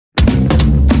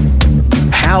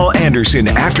Al Anderson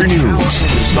Afternoons,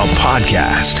 the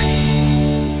podcast.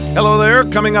 Hello there.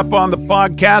 Coming up on the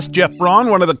podcast, Jeff Braun,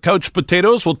 one of the Couch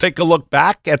Potatoes, will take a look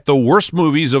back at the worst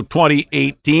movies of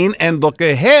 2018 and look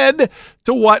ahead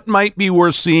to what might be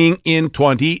worth seeing in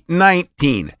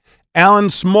 2019. Alan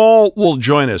Small will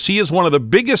join us. He is one of the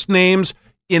biggest names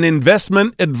in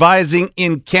investment advising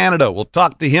in Canada. We'll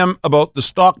talk to him about the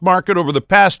stock market over the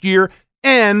past year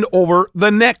and over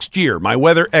the next year. My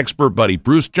weather expert buddy,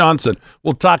 Bruce Johnson,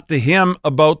 will talk to him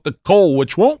about the cold,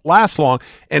 which won't last long.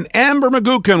 And Amber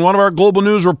McGuckin, one of our global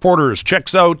news reporters,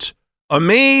 checks out A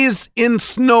Maze in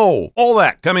Snow. All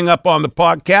that coming up on the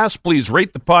podcast. Please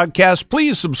rate the podcast.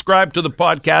 Please subscribe to the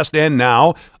podcast. And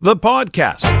now, the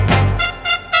podcast.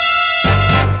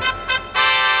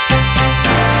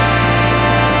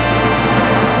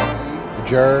 The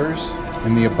jurors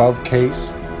in the above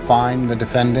case find the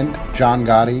defendant, John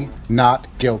Gotti, not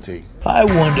guilty. I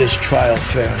won this trial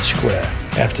fair and square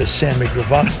after Sammy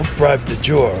Gravato bribed the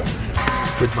juror.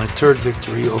 With my third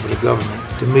victory over the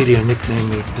government, the media nicknamed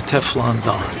me the Teflon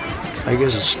Don. I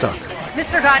guess it stuck.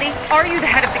 Mr. Gotti, are you the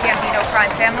head of the Gambino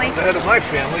crime family? The head of my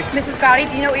family. Mrs. Gotti,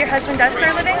 do you know what your husband does for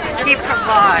a living? Keep him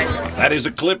alive. That is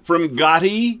a clip from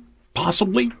Gotti,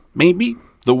 possibly, maybe.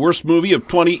 The worst movie of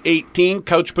 2018,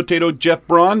 Couch Potato Jeff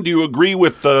Braun. Do you agree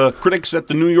with the critics at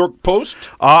the New York Post?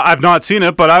 I've not seen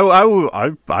it, but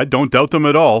I don't doubt them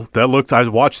at all. I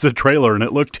watched the trailer, and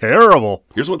it looked terrible.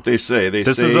 Here's what they say.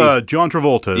 This is John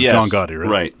Travolta, yes, John Gotti, right?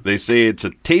 Right. They say it's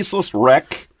a tasteless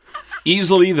wreck,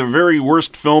 easily the very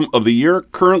worst film of the year,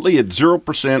 currently at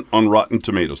 0% on Rotten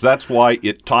Tomatoes. That's why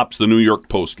it tops the New York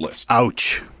Post list.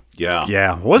 Ouch. Yeah.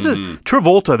 Yeah. What's it?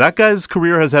 Travolta, that guy's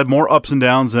career has had more ups and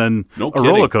downs than a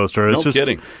roller coaster. It's no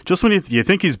kidding. Just when you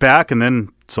think he's back and then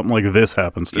something like this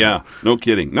happens to him. Yeah, no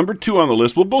kidding. Number 2 on the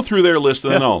list. We'll go through their list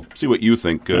and then I'll see what you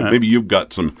think. Maybe you've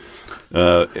got some.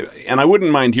 And I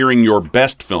wouldn't mind hearing your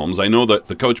best films. I know that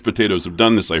the Couch Potatoes have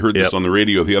done this. I heard this on the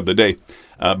radio the other day.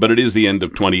 But it is the end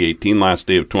of 2018, last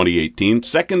day of 2018.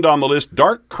 Second on the list,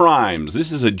 Dark Crimes.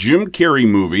 This is a Jim Carrey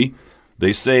movie.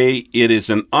 They say it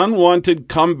is an unwanted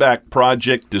comeback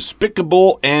project,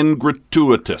 despicable and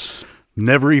gratuitous.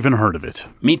 Never even heard of it.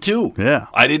 Me too. Yeah.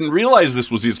 I didn't realize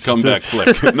this was his comeback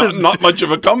flick. Not much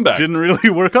of a comeback. Didn't really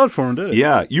work out for him, did it?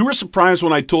 Yeah. You were surprised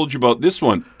when I told you about this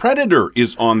one. Predator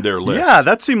is on their list. Yeah,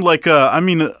 that seemed like, I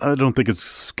don't think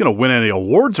it's going to win any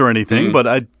awards or anything, but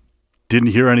I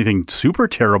didn't hear anything super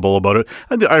terrible about it.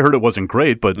 I heard it wasn't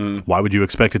great, but why would you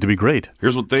expect it to be great?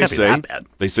 Here's what they Can't be say. that bad.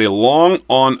 They say long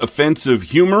on offensive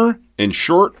humor and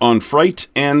short on fright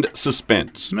and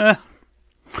suspense. Meh.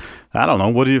 I don't know.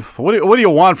 What do you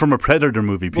want from a Predator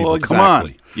movie, people? Well, exactly. Come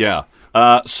on.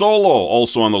 Yeah. Solo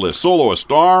also on the list. Solo, a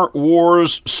Star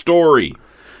Wars story.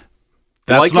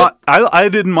 That's not. I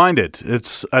didn't mind it.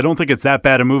 I don't think it's that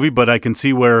bad a movie, but I can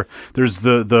see where there's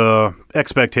the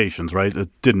expectations. Right, it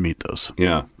didn't meet those.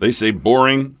 Yeah, they say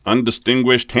boring,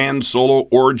 undistinguished Han Solo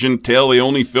origin tale. The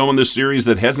only film in this series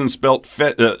that hasn't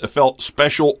felt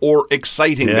special or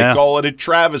exciting. Yeah. They call it a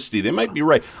travesty. They might be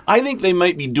right. I think they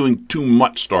might be doing too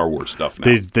much Star Wars stuff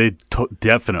now. They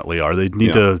definitely are. They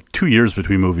need 2 years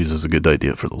between movies is a good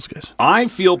idea for those guys. I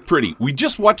Feel Pretty. We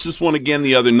just watched this one again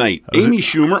the other night. Amy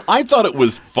Schumer. I thought it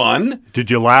was fun.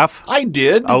 Did you laugh? I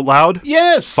did. Out loud?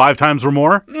 Yes. 5 times or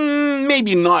more?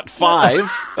 Maybe not 5.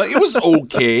 It was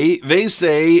okay. They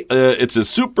say it's a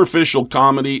superficial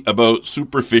comedy about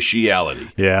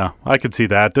superficiality. Yeah, I could see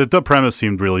that. The premise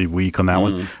seemed really weak on that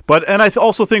one. But I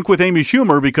also think with Amy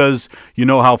Schumer, because you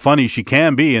know how funny she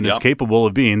can be and is capable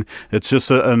of being, it's just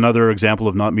another example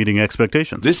of not meeting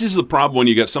expectations. This is the problem when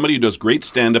you got somebody who does great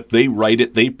stand-up, they write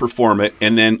it, they perform it,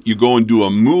 and then you go and do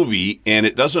a movie, and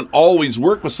it doesn't always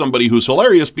work with somebody who's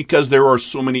hilarious because there are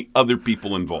so many other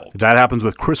people involved. That happens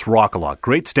with Chris Rock a lot.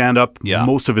 Great stand-up. Yeah.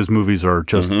 Most of his movies are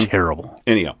just terrible.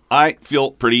 Anyhow, I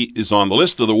Feel Pretty is on the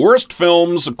list of the worst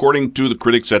films, according to the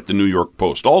critics at the New York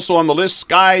Post. Also on the list,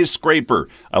 Skyscraper.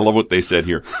 I love what they said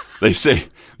here. They say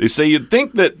you'd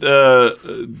think that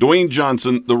Dwayne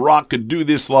Johnson, The Rock, could do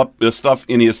this stuff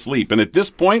in his sleep. And at this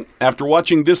point, after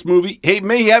watching this movie, he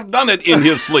may have done it in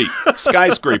his sleep.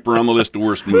 Skyscraper on the list of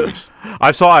worst movies.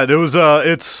 I saw it. It was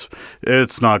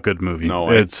it's not a good movie.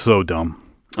 No, it's so dumb.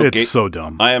 Okay. It's so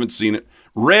dumb. I haven't seen it.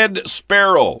 Red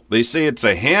Sparrow. They say it's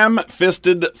a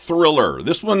ham-fisted thriller.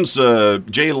 This one's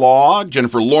J. Law,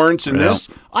 Jennifer Lawrence in this.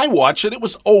 I watched it. It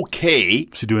was okay.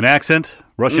 She do an accent?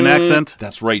 Russian accent?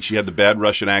 That's right. She had the bad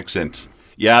Russian accent.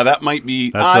 Yeah, that might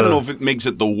be. I don't know if it makes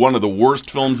it one of the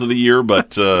worst films of the year,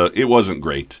 but it wasn't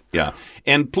great. Yeah.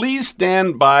 And Please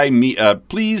Stand By Me.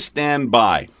 Please Stand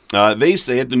By. They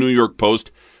say at the New York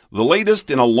Post, the latest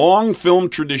in a long film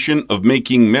tradition of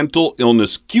making mental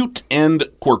illness cute and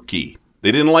quirky.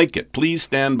 They didn't like it. Please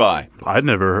stand by. I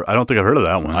don't think I've heard of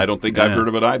that one. I don't think I've heard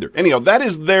of it either. Anyhow, that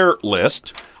is their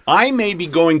list. I may be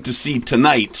going to see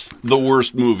tonight the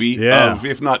worst movie of,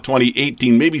 if not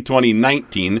 2018, maybe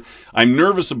 2019. I'm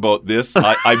nervous about this.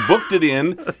 I booked it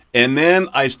in, and then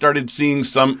I started seeing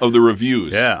some of the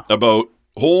reviews about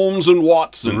Holmes and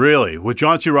Watson. Really? With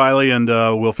John C. Reilly and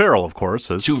Will Ferrell, of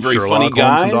course. As two very Sherlock funny Holmes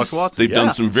guys. and Dr. Watson. They've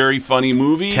done some very funny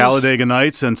movies. Talladega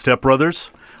Nights and Step Brothers.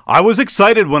 I was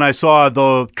excited when I saw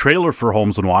the trailer for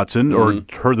Holmes and Watson, or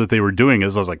heard that they were doing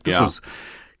it. I was like, this is...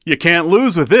 You can't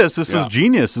lose with this. This is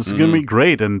genius. This is going to be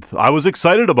great. And I was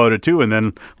excited about it, too. And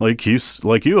then, like you,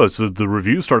 the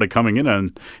reviews started coming in,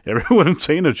 and everyone was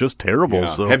saying it's just terrible. Yeah.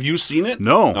 So. Have you seen it?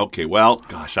 No. Okay, well,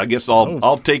 gosh, I guess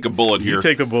I'll take a bullet here. You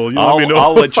take a bullet.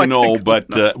 I'll let you know. But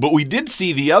we did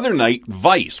see the other night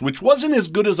Vice, which wasn't as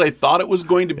good as I thought it was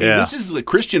going to be. Yeah. This is the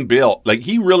Christian Bale. Like,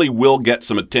 he really will get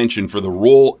some attention for the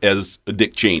role as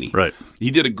Dick Cheney. Right. He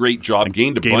did a great job.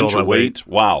 Gained a bunch of weight.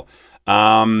 Wow.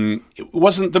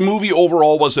 The movie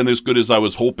overall wasn't as good as I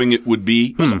was hoping it would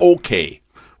be. It was okay.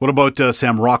 What about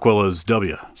Sam Rockwell as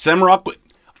W? Sam Rockwell,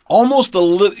 almost a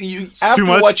little. After too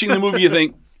much? watching the movie, you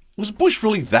think, was Bush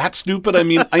really that stupid? I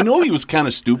mean, I know he was kind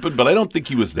of stupid, but I don't think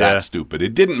he was that stupid.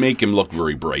 It didn't make him look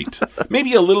very bright.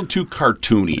 Maybe a little too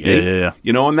cartoony. Yeah.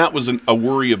 You know, and that was a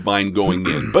worry of mine going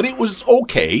in. But it was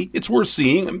okay. It's worth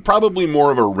seeing. I'm probably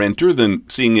more of a renter than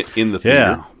seeing it in the theater.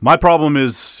 Yeah. My problem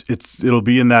is it'll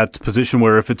be in that position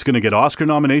where if it's going to get Oscar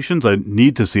nominations, I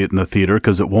need to see it in the theater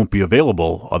because it won't be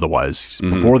available otherwise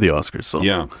before the Oscars. So.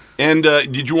 Yeah. And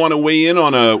did you want to weigh in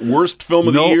on a worst film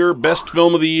of the year, best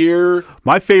film of the year?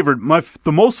 My favorite,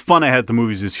 the most fun I had at the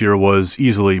movies this year was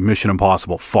easily Mission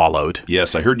Impossible Fallout.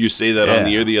 Yes, I heard you say that on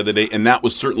the air the other day, and that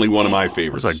was certainly one of my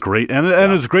favorites. It was a great, and it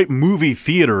was a great movie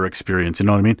theater experience, you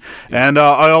know what I mean? Yeah. And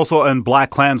I also,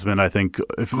 Black Klansman, I think.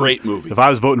 Great movie. If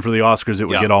I was voting for the Oscars, it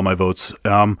would get all my votes.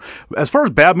 As far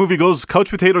as bad movie goes,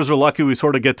 Couch Potatoes are lucky we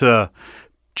sort of get to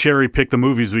cherry pick the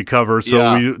movies we cover.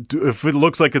 So if it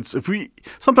looks like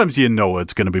sometimes you know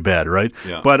it's going to be bad, right?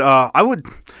 Yeah. But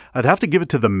I'd have to give it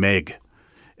to The Meg.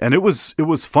 And it was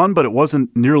fun, but it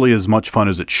wasn't nearly as much fun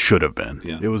as it should have been.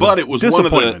 Yeah. It was one of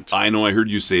the. I know I heard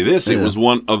you say this. Yeah. It was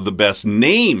one of the best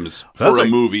names for a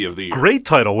movie of the year. Great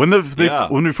title. When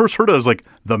we first heard it, I was like,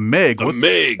 The Meg. The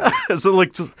Meg. So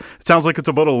it sounds like it's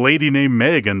about a lady named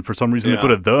Meg, and for some reason they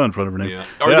put a "the" in front of her name. Yeah.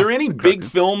 Are there any big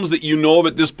films that you know of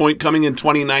at this point coming in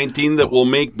 2019 that will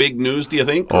make big news? Do you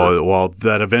think? Oh well,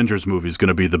 that Avengers movie is going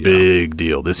to be the big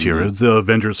deal this year. It's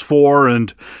Avengers 4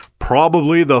 and.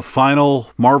 Probably the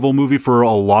final Marvel movie for a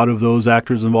lot of those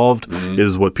actors involved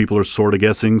is what people are sort of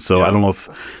guessing. So I don't know if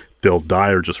they'll die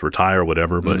or just retire or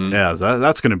whatever. But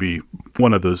that's going to be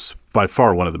by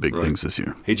far one of the big things this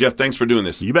year. Hey, Jeff, thanks for doing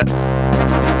this. You bet.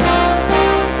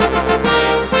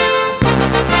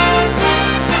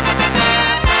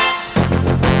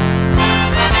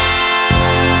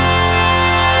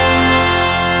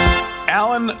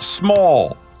 Alan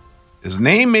Small. His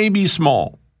name may be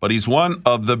small, but he's one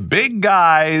of the big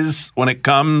guys when it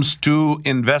comes to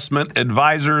investment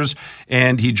advisors,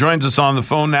 and he joins us on the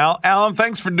phone now. Alan,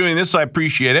 thanks for doing this. I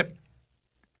appreciate it.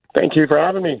 Thank you for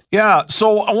having me. Yeah,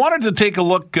 so I wanted to take a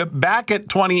look back at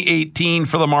 2018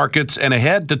 for the markets and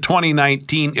ahead to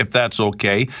 2019, if that's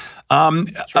okay. Sure.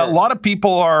 A lot of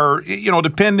people are,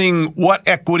 depending what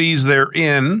equities they're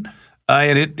in,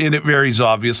 and it varies,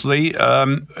 obviously.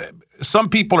 Some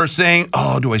people are saying,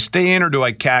 do I stay in or do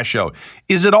I cash out?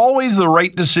 Is it always the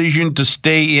right decision to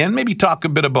stay in? Maybe talk a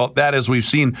bit about that as we've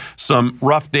seen some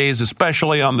rough days,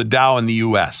 especially on the Dow in the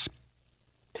U.S.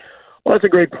 Well, that's a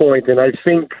great point. And I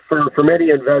think for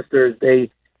many investors, they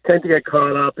tend to get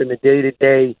caught up in the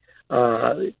day-to-day,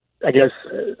 the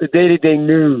day-to-day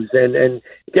news. And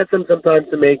it gets them sometimes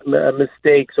to make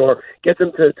mistakes or gets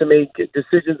them to make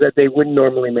decisions that they wouldn't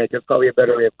normally make. That's probably a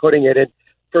better way of putting it. And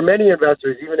for many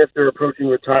investors, even if they're approaching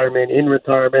retirement, in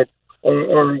retirement,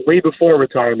 or way before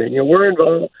retirement, we're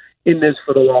involved in this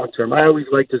for the long term. I always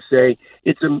like to say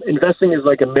investing is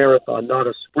like a marathon, not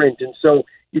a sprint. And so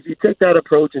if you take that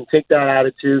approach and take that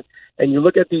attitude and you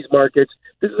look at these markets,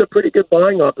 this is a pretty good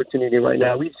buying opportunity right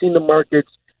now. We've seen the markets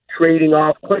trading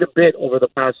off quite a bit over the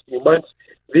past few months.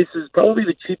 This is probably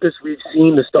the cheapest we've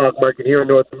seen the stock market here in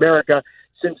North America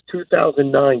since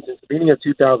 2009, since the beginning of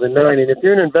 2009. And if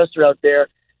you're an investor out there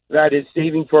that is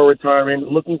saving for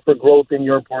retirement, looking for growth in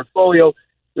your portfolio,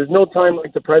 there's no time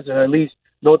like the present, or at least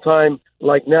no time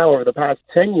like now over the past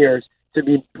 10 years to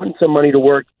be putting some money to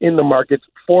work in the markets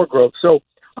for growth. So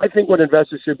I think what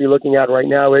investors should be looking at right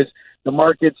now is the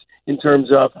markets in terms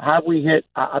of have we hit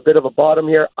a bit of a bottom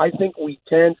here? I think we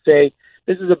can say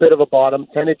this is a bit of a bottom.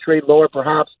 Can it trade lower?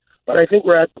 Perhaps. But I think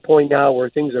we're at the point now where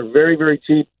things are very, very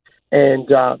cheap, and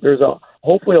there's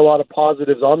hopefully a lot of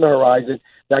positives on the horizon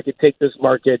that could take this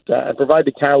market and provide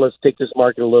the catalyst to take this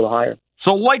market a little higher.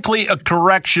 So likely a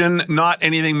correction, not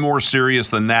anything more serious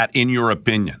than that, in your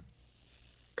opinion?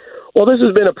 Well, this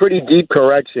has been a pretty deep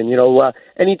correction.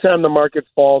 Anytime the market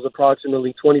falls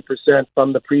approximately 20%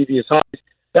 from the previous highs,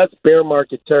 that's bear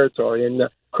market territory, and the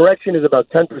correction is about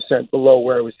 10% below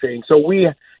where it was trading. So we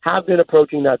have been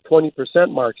approaching that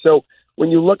 20% mark. So when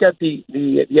you look at the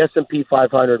S&P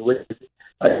 500, which is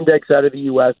an index out of the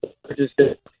U.S., largest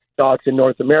stocks in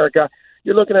North America,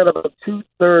 you're looking at about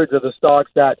 2/3 of the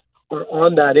stocks that are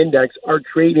on that index are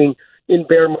trading in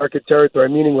bear market territory,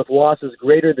 meaning with losses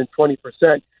greater than 20%.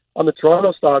 On the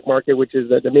Toronto stock market, which is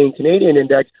the main Canadian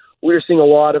index, we're seeing a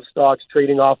lot of stocks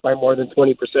trading off by more than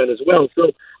 20% as well.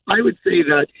 So I would say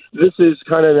that this is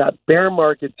kind of that bear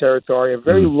market territory, a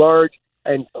very large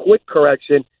and quick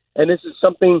correction, and this is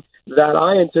something that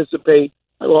I anticipate,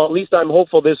 well, at least I'm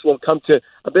hopeful this will come to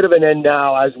a bit of an end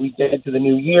now as we get into the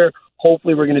new year.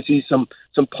 Hopefully we're going to see some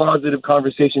positive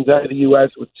conversations out of the U.S.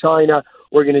 with China.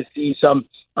 We're going to see some,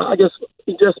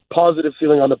 just positive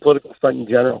feeling on the political front in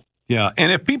general. Yeah,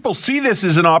 and if people see this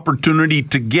as an opportunity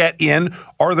to get in,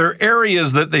 are there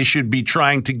areas that they should be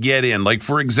trying to get in? Like,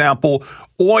 for example,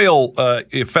 oil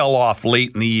it fell off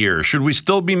late in the year. Should we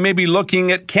still be maybe looking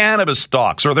at cannabis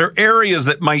stocks? Are there areas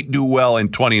that might do well in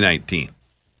 2019?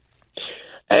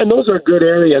 And those are good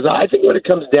areas. I think what it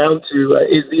comes down to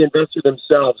is the investor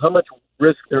themselves, how much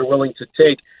risk they're willing to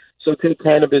take. So take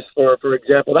cannabis, for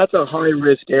example. That's a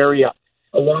high-risk area.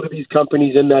 A lot of these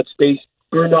companies in that space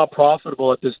are not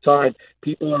profitable at this time.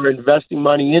 People are investing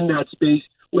money in that space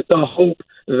with the hope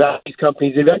that these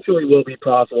companies eventually will be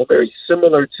profitable, very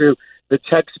similar to the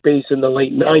tech space in the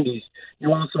late 90s.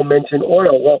 You also mentioned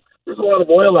oil. Well, there's a lot of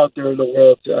oil out there in the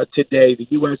world today. The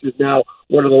U.S. is now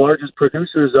one of the largest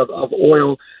producers of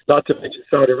oil, not to mention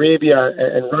Saudi Arabia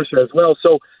and Russia as well.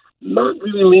 So not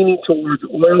really leaning towards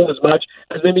oil as much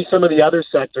as maybe some of the other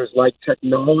sectors like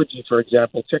technology, for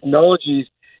example. Technology's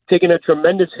taken a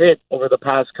tremendous hit over the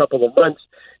past couple of months.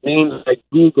 Names like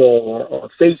Google or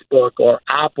Facebook or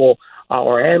Apple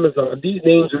or Amazon, these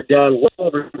names are down well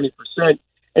over 20%.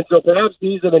 And so perhaps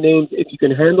these are the names, if you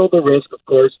can handle the risk, of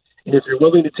course, and if you're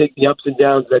willing to take the ups and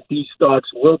downs that these stocks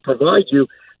will provide you,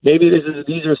 maybe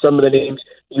these are some of the names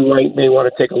you may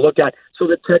want to take a look at. So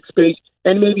the tech space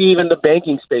and maybe even the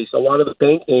banking space, a lot of the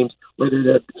bank names, whether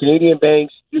they're Canadian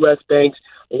banks, U.S. banks,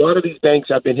 a lot of these banks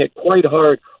have been hit quite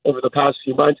hard over the past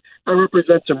few months and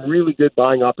represent some really good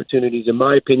buying opportunities, in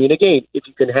my opinion, again, if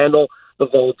you can handle the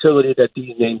volatility that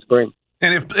these names bring.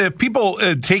 And if people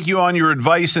take you on your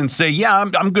advice and say, yeah,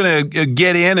 I'm going to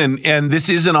get in and this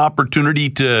is an opportunity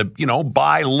to,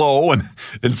 buy low and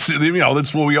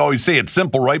that's what we always say. It's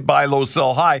simple, right? Buy low,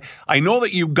 sell high. I know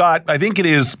that you've got, I think it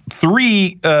is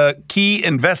 3 key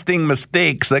investing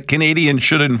mistakes that Canadians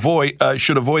should avoid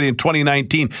in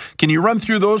 2019. Can you run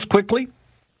through those quickly?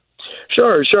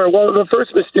 Sure. Well, the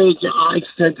first mistake I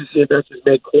tend to see investors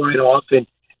make quite often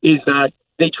is that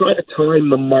they try to time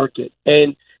the market.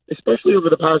 And especially over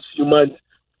the past few months,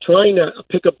 trying to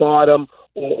pick a bottom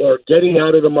or getting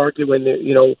out of the market when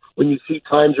you see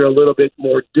times are a little bit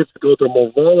more difficult or more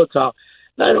volatile.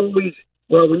 Not always,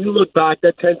 well, when you look back,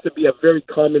 that tends to be a very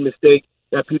common mistake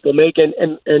that people make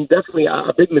and definitely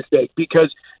a big mistake,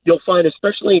 because you'll find,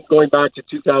 especially going back to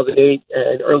 2008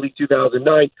 and early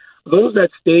 2009, those that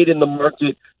stayed in the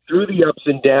market through the ups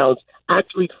and downs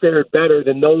actually fared better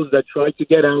than those that tried to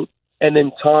get out and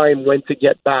then time when to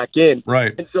get back in.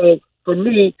 Right. And so for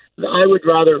me, I would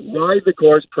rather ride the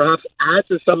course, perhaps add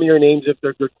to some of your names if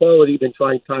they're good quality, than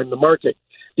try and time the market.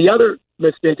 The other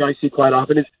mistake I see quite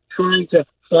often is trying to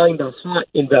find a hot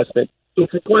investment. So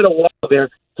for quite a while there,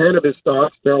 cannabis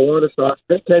stocks, marijuana stocks,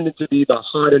 they tended to be the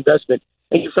hot investment.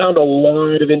 And you found a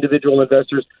lot of individual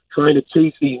investors trying to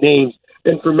chase these names.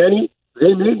 And for many,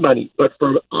 they made money. But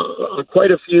for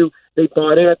quite a few, they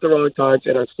bought in at the wrong times.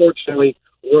 And unfortunately,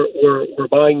 we're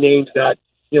buying names that,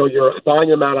 you're buying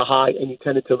them at a high and you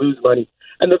tended to lose money.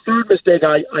 And the third mistake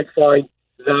I find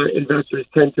that investors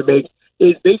tend to make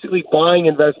is basically buying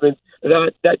investments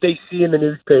that they see in the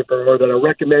newspaper or that are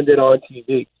recommended on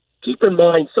TV. Keep in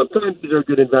mind, sometimes these are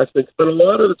good investments, but a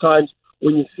lot of the times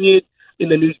when you see it in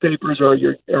the newspapers or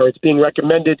it's being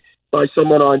recommended by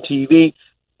someone on TV,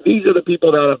 these are the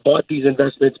people that have bought these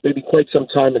investments maybe quite some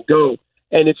time ago.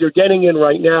 And if you're getting in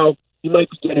right now, you might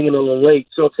be getting in a little late.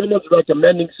 So if someone's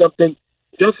recommending something,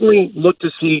 definitely look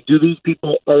to see, do these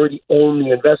people already own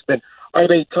the investment? Are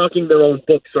they talking their own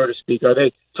book, so to speak? Are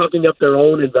they talking up their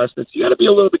own investments? You got to be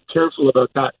a little bit careful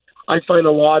about that. I find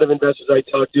a lot of investors I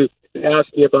talk to ask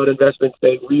me about investments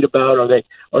they read about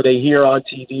or they hear on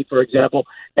TV, for example,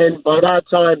 and by that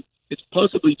time it's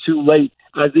possibly too late,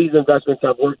 as these investments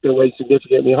have worked their way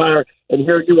significantly higher, and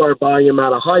here you are buying them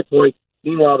at a high point.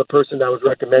 Meanwhile, the person that was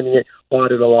recommending it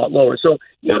bought it a lot lower. So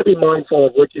you got to be mindful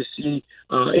of what you see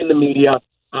in the media,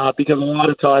 because a lot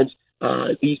of times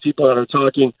these people that are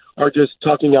talking are just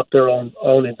talking up their own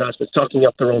investments, talking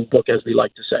up their own book, as we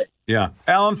like to say. Yeah.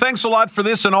 Alan, thanks a lot for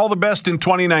this, and all the best in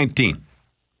 2019.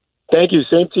 Thank you.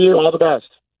 Same to you. All the best.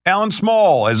 Alan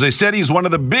Small, as I said, he's one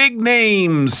of the big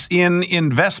names in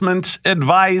investment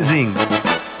advising.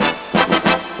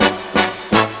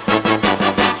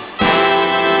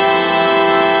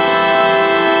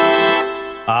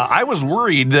 I was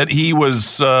worried that he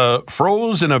was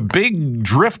froze in a big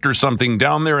drift or something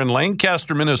down there in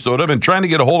Lancaster, Minnesota. I've been trying to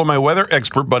get a hold of my weather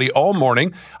expert buddy all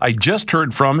morning. I just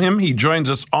heard from him. He joins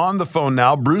us on the phone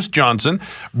now, Bruce Johnson.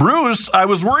 Bruce, I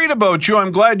was worried about you.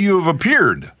 I'm glad you have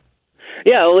appeared.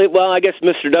 Yeah, well, I guess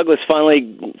Mr. Douglas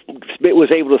finally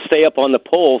was able to stay up on the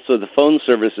pole, so the phone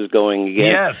service is going again.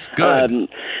 Yes, good.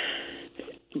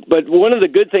 But one of the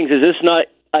good things is it's not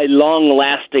a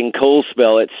long-lasting cold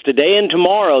spell. It's today and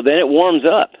tomorrow, then it warms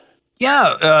up.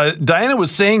 Yeah, Diana was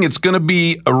saying it's going to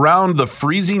be around the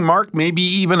freezing mark, maybe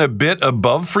even a bit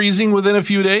above freezing within a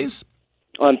few days?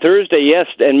 On Thursday, yes,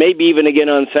 and maybe even again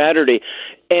on Saturday.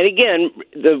 And again,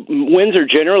 the winds are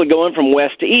generally going from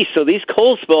west to east, so these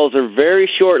cold spells are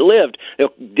very short-lived.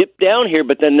 They'll dip down here,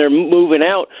 but then they're moving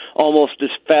out almost as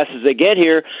fast as they get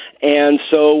here, and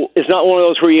so it's not one of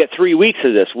those where you get 3 weeks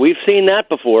of this. We've seen that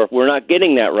before. We're not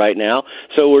getting that right now,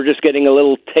 so we're just getting a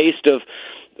little taste of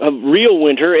real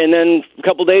winter, and then a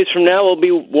couple days from now we'll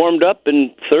be warmed up, and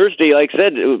Thursday, like I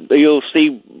said, you'll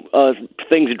see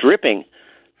things dripping.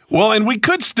 Well, and we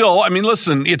could still, I mean,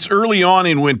 listen, it's early on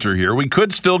in winter here. We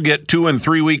could still get 2 and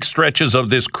 3 week stretches of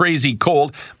this crazy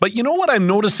cold. But you know what I'm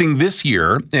noticing this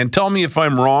year, and tell me if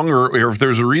I'm wrong or if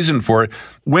there's a reason for it.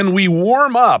 When we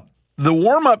warm up, the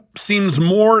warm-up seems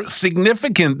more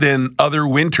significant than other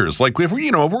winters. Like, if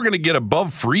we're going to get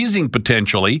above freezing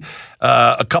potentially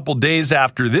a couple days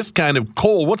after this kind of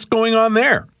cold, what's going on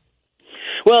there?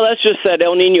 Well, that's just that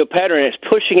El Nino pattern. It's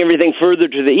pushing everything further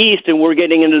to the east, and we're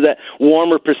getting into that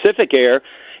warmer Pacific air.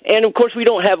 And, of course, we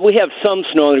have some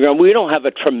snow on the ground. We don't have a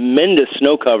tremendous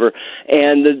snow cover,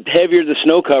 and the heavier the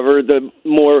snow cover, the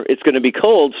more it's going to be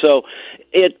cold. So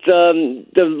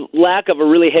the lack of a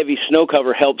really heavy snow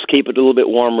cover helps keep it a little bit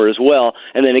warmer as well.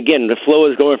 And then, again, the flow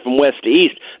is going from west to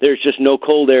east. There's just no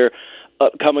cold air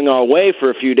coming our way for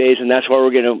a few days, and that's why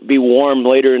we're going to be warm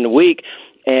later in the week.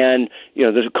 And,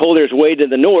 the cold air is way to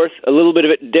the north. A little bit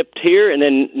of it dipped here, and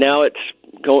then now it's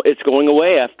going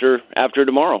away after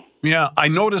tomorrow. Yeah, I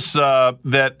notice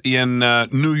that in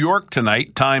New York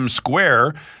tonight, Times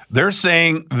Square, they're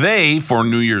saying for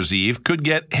New Year's Eve, could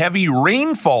get heavy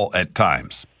rainfall at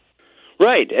times.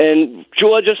 Right, and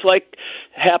just like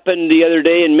happened the other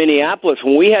day in Minneapolis,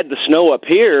 when we had the snow up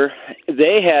here,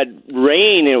 they had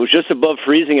rain, and it was just above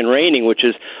freezing and raining, which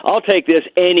is, I'll take this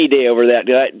any day over that.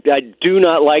 I do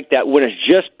not like that when it's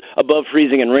just above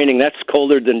freezing and raining. That's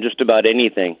colder than just about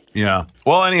anything. Yeah.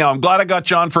 Well, anyhow, I'm glad I got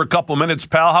you on for a couple minutes,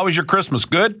 pal. How was your Christmas?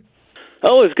 Good?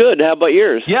 Oh, it was good. How about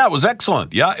yours? Yeah, it was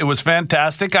excellent. Yeah, it was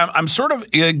fantastic. I'm sort of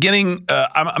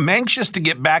I'm anxious to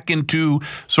get back into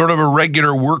sort of a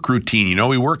regular work routine.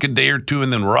 We work a day or two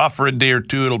and then we're off for a day or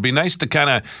two. It'll be nice to kind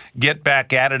of get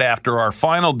back at it after our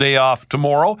final day off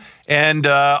tomorrow. And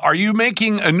are you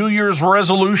making a New Year's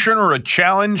resolution or a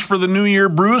challenge for the new year,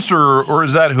 Bruce, or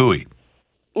is that hooey?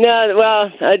 No,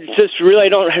 well, I just really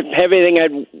don't have anything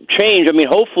I'd change. I mean,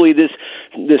 hopefully this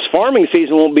farming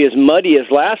season won't be as muddy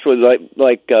as last was,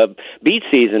 like beet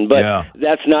season. But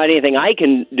that's not anything I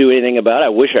can do anything about. I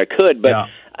wish I could, but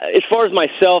as far as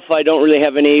myself, I don't really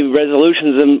have any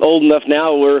resolutions. I'm old enough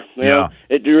now where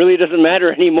it really doesn't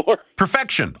matter anymore.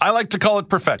 Perfection. I like to call it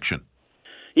perfection.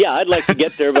 Yeah, I'd like to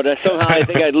get there, but somehow I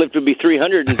think I'd live to be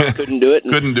 300 and couldn't do it.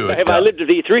 Couldn't do it. If I lived to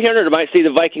be 300, I might see the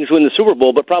Vikings win the Super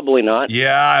Bowl, but probably not.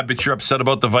 Yeah, I bet you're upset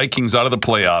about the Vikings out of the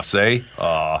playoffs, eh?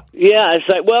 Yeah, it's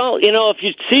like, well, if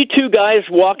you see two guys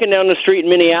walking down the street in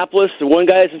Minneapolis, the one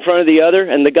guy's in front of the other,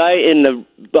 and the guy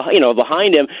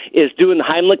behind him is doing the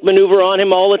Heimlich maneuver on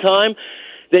him all the time,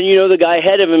 then the guy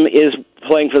ahead of him is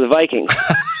playing for the Vikings.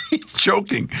 He's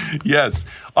joking. Yes.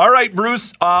 All right,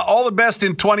 Bruce. All the best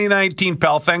in 2019,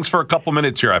 pal. Thanks for a couple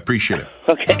minutes here. I appreciate it.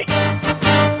 Okay.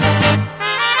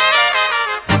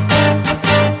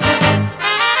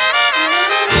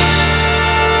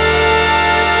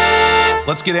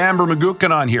 Let's get Amber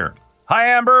McGuckin on here. Hi,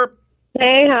 Amber.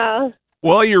 Hey, Hal.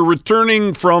 Well, you're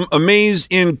returning from a maze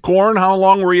in corn. How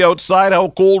long were you outside? How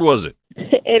cold was it?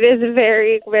 It is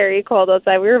very, very cold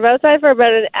outside. We were outside for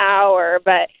about an hour,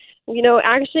 but,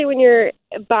 actually when you're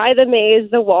by the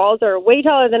maze, the walls are way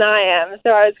taller than I am,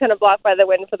 so I was kind of blocked by the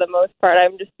wind for the most part.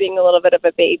 I'm just being a little bit of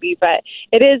a baby, but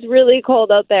it is really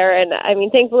cold out there, and,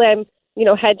 thankfully I'm,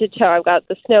 head to toe. I've got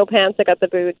the snow pants, I got the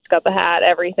boots, got the hat,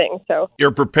 everything, so. You're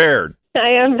prepared. I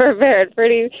am prepared,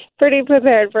 pretty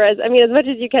prepared for as much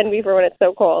as you can be for when it's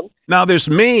so cold. Now, this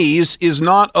maze is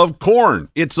not of corn.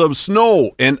 It's of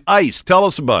snow and ice. Tell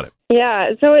us about it.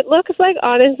 Yeah, so it looks like,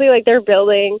 honestly, like they're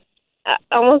building,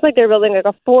 almost like they're building like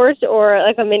a fort or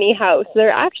like a mini house. They're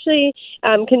actually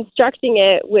constructing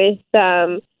it with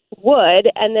wood,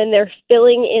 and then they're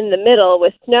filling in the middle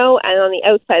with snow and on the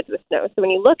outsides with snow. So when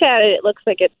you look at it, it looks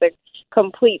like it's a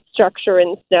complete structure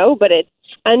in snow, but it's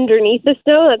underneath the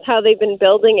snow. That's how they've been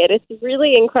building it. It's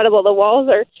really incredible. The walls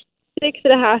are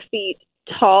 6.5 feet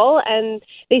tall, and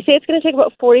they say it's going to take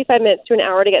about 45 minutes to an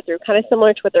hour to get through, kind of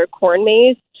similar to what their corn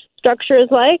maze structure is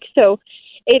like. So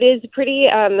it is pretty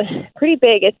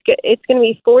big. It's going to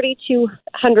be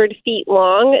 4,200 feet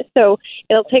long, so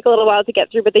it'll take a little while to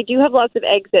get through, but they do have lots of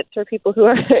exits for people who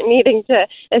are needing to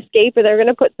escape, and they're going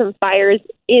to put some fires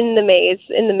in the maze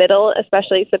in the middle,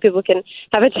 especially so people can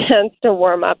have a chance to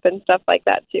warm up and stuff like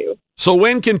that too. So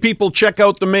when can people check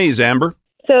out the maze, Amber?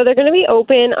 So they're going to be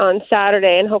open on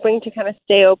Saturday and hoping to kind of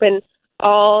stay open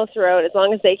all throughout as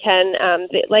long as they can.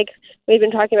 Like we've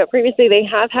been talking about previously, they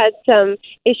have had some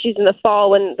issues in the fall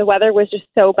when the weather was just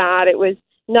so bad. It was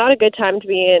not a good time to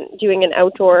be doing an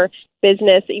outdoor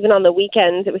business. Even on the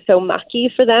weekends, it was so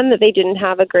mucky for them that they didn't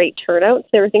have a great turnout. So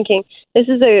they were thinking this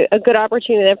is a good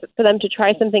opportunity for them to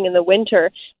try something in the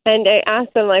winter. And I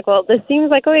asked them, like, well, this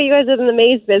seems like, okay, you guys are in the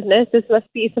maze business. This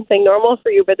must be something normal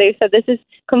for you. But they said this is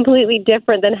completely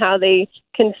different than how they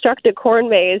construct a corn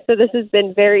maze. So this has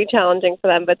been very challenging for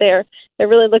them. But they're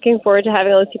really looking forward to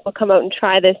having all those people come out and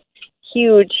try this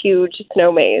huge, huge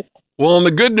snow maze. Well, and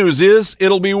the good news is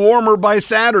it'll be warmer by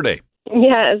Saturday.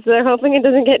 Yeah, so they're hoping it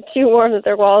doesn't get too warm, that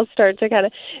their walls start to kind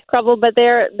of crumble. But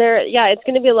it's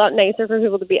going to be a lot nicer for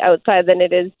people to be outside than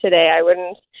it is today. I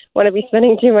wouldn't want to be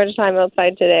spending too much time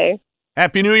outside today.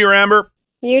 Happy New Year, Amber.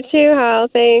 You too, Hal.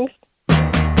 Thanks.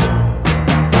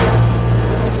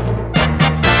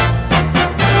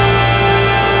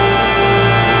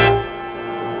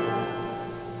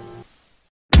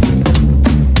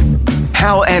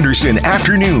 Hal Anderson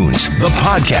Afternoons, the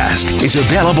podcast, is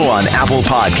available on Apple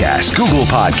Podcasts, Google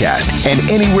Podcasts, and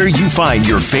anywhere you find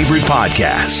your favorite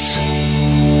podcasts.